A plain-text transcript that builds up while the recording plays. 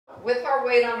with our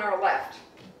weight on our left,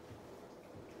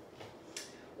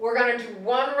 we're going to do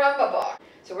one rumba box.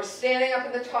 So we're standing up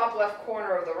in the top left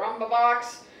corner of the rumba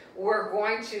box. We're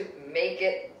going to make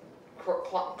it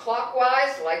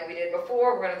clockwise like we did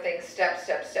before. We're going to think step,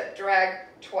 step, step, drag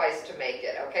twice to make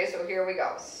it. Okay, so here we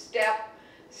go. Step,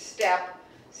 step,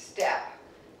 step,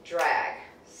 drag.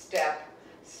 Step,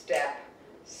 step,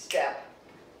 step,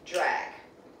 drag.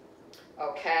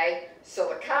 Okay, so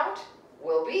the count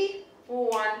will be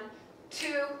 1,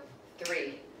 2,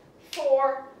 3,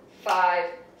 4, 5,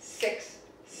 6,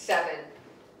 7,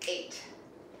 8.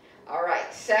 All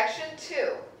right, section 2.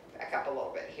 Back up a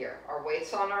little bit here. Our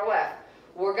weight's on our left.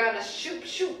 We're going to shoop,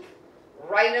 shoop,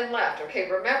 right and left. Okay,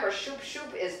 remember, shoop,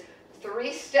 shoop is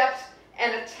 3 steps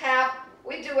and a tap.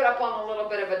 We do it up on a little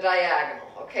bit of a diagonal.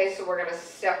 Okay, so we're going to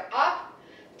step up,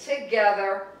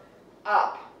 together,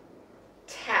 up,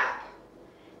 tap.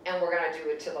 And we're going to do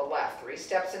it to the left. 3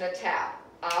 steps and a tap.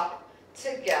 Up,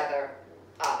 together,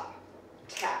 up,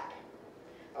 tap.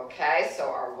 Okay, so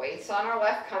our weight's on our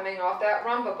left coming off that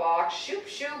rumba box. Shoop,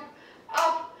 shoop,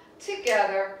 up,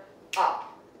 together,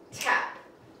 up, tap.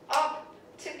 Up,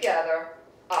 together,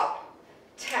 up,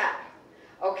 tap.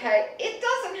 Okay, it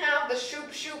doesn't have the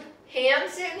shoop, shoop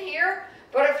hands in here,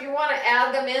 but if you want to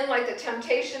add them in like the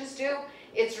Temptations do,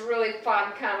 it's really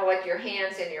fun, kind of like your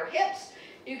hands in your hips.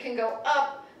 You can go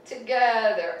up,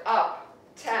 together, up,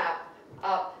 tap,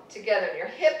 up, together. And your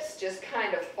hips just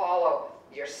kind of follow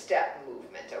your step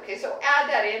movement. Okay, so add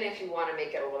that in if you want to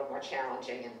make it a little more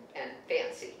challenging and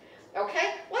fancy.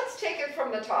 Okay, let's take it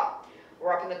from the top.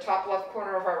 We're up in the top left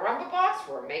corner of our rumba box.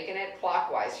 We're making it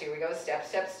clockwise. Here we go. Step,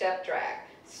 step, step, drag.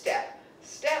 Step,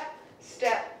 step,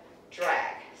 step,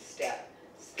 drag. Step,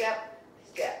 step,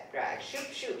 step, drag.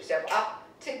 Shoop, shoop. Step up,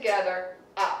 together,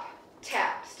 up,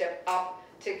 tap. Step up,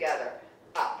 together,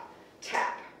 up,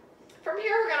 tap. From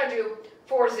here, we're going to do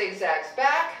 4 zigzags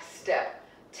back. Step,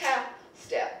 tap,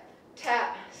 step,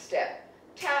 tap, step,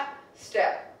 tap,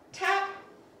 step, tap.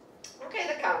 Okay,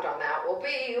 the count on that will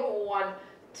be 1,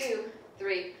 2,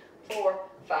 3, 4,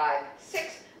 5,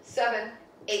 6, 7,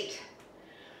 8.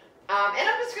 And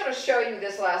I'm just going to show you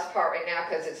this last part right now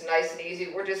because it's nice and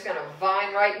easy. We're just going to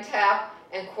vine right and tap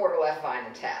and quarter left vine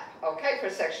and tap. Okay, for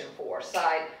section 4.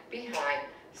 Side, behind,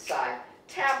 side,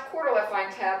 tap, quarter left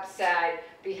vine, tap, side,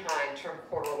 behind, turn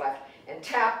quarter left, and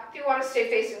tap. If you want to stay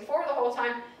facing forward the whole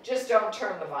time, just don't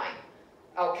turn the vine.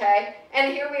 Okay,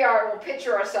 and here we are. We'll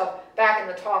picture ourselves back in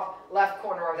the top left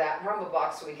corner of that rumba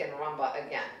box so we can rumba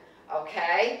again.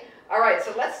 Okay, all right,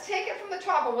 so let's take it from the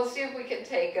top and we'll see if we can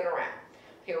take it around.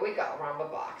 Here we go,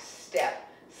 rumba box. Step,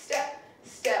 step,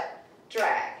 step,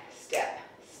 drag. Step,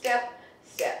 step,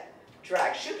 step,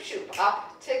 drag. Shoop, shoop,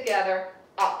 up, together,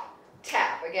 up,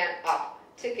 tap. Again, up,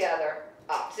 together,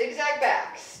 up. Zigzag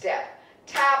back. Step,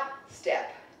 tap,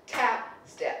 step, tap,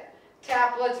 step,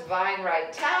 tap. Let's vine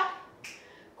right, tap.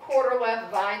 Quarter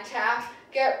left vine, tap.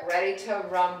 Get ready to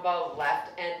rumba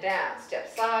left and down. Step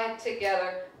side,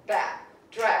 together, back.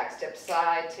 Drag. Step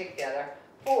side, together,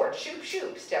 forward. Shoop,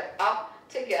 shoop. Step up,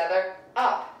 together,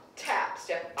 up, tap,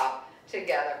 step up,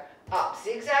 together, up,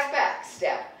 zigzag back,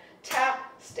 step,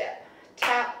 tap, step,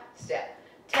 tap, step,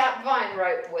 tap, vine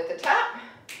right with a tap,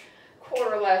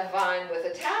 quarter left vine with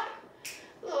a tap.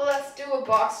 Let's do a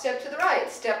box step to the right,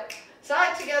 step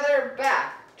side, together,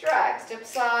 back, drag, step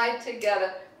side,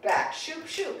 together, back, shoop,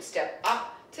 shoop, step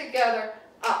up, together,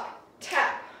 up,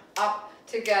 tap, up,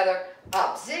 together,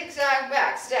 up, zigzag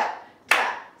back, step,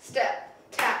 tap, step,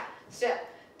 tap, step,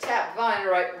 tap, vine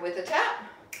right with a tap,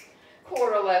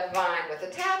 quarter left vine with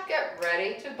a tap. Get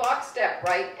ready to box step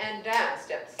right and down.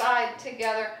 Step side,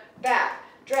 together, back,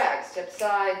 drag, step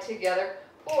side, together,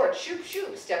 forward, shoop,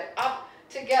 shoop, step up,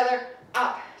 together,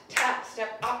 up, tap,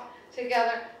 step up,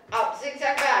 together, up,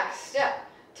 zigzag back, step,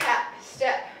 tap,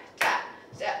 step, tap,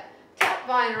 step, tap,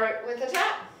 vine right with a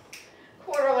tap,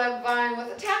 quarter left vine with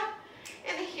a tap,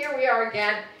 and here we are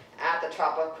again at the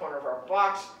top left corner of our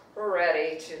box. We're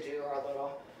ready to do our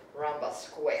little rumba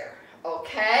square.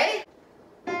 Okay?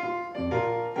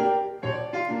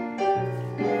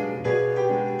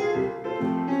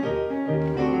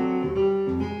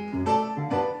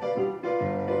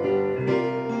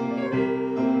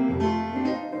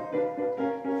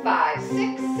 Five,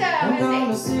 6,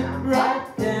 7, 8. Sit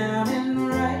right down and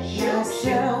write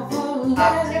yourself a letter.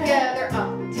 Up, together,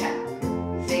 up,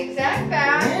 tap. Zigzag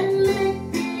back. And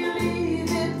make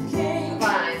believe it came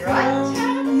Vine right,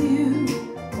 tap. from you.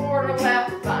 Quarter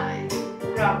left, vine.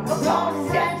 Rumba ball,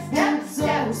 step, step,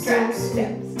 step, drag,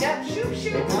 step, step, shoop,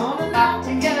 shoop. Up,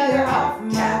 together, up,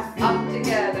 tap. Up,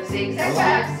 together, zigzag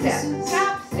back, step,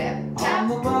 tap, step, On tap.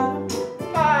 the bottom,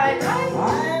 Vine right.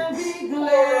 I'll be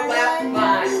Quarter glad left,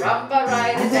 vine. Rumba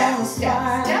right and down.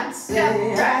 Step, step,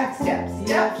 step, drag, step,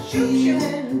 step, shoot, shoot.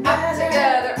 Up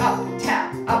together, up,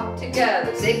 tap, up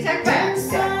together. Zigzag back,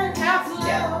 step, tap,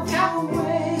 step, tap.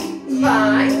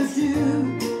 Vines,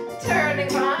 turning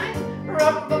vine,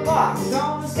 rumba box.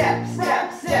 Step,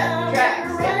 step, step,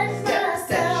 drag, step, step,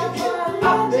 step, shoot, shoot.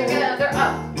 Up together,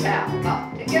 up, tap,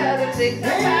 up together. Zigzag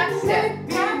back, step,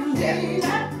 tap, step,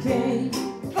 tap.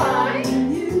 Vine,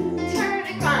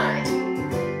 turning vine,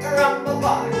 rumba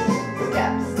box.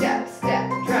 Step, step, step,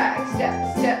 drag, step,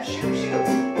 step, shoot, shoot.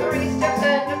 3 steps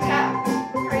and a tap,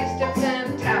 3 steps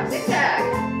and a tap, zigzag.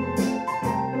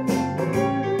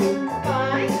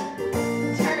 Vine,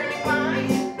 turning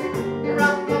vine,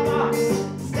 rumba box.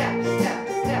 Step, step,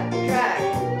 step, drag,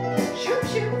 shoot,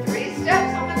 shoot. 3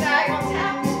 steps on the diagonal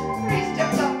tap, 3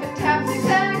 steps up and tap,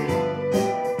 zigzag.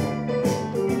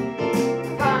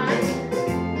 Vine,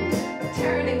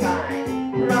 turning vine,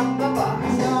 rumba box.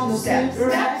 Step,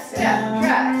 step, step,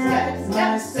 drag, step,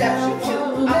 step, step, shoot,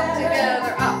 shoot. Up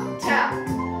together, up, tap,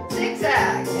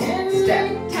 zigzag. Step,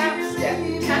 tap, step,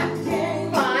 tap.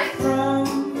 Vine,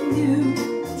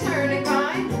 turning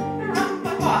vine,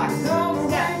 rumba box.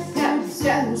 Step, step,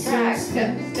 step, drag,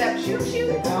 step, step, shoot,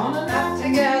 shoot. Up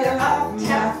together, up,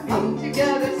 tap, up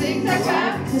together, zigzag,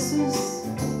 tap. Kisses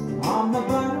on the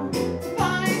bottom.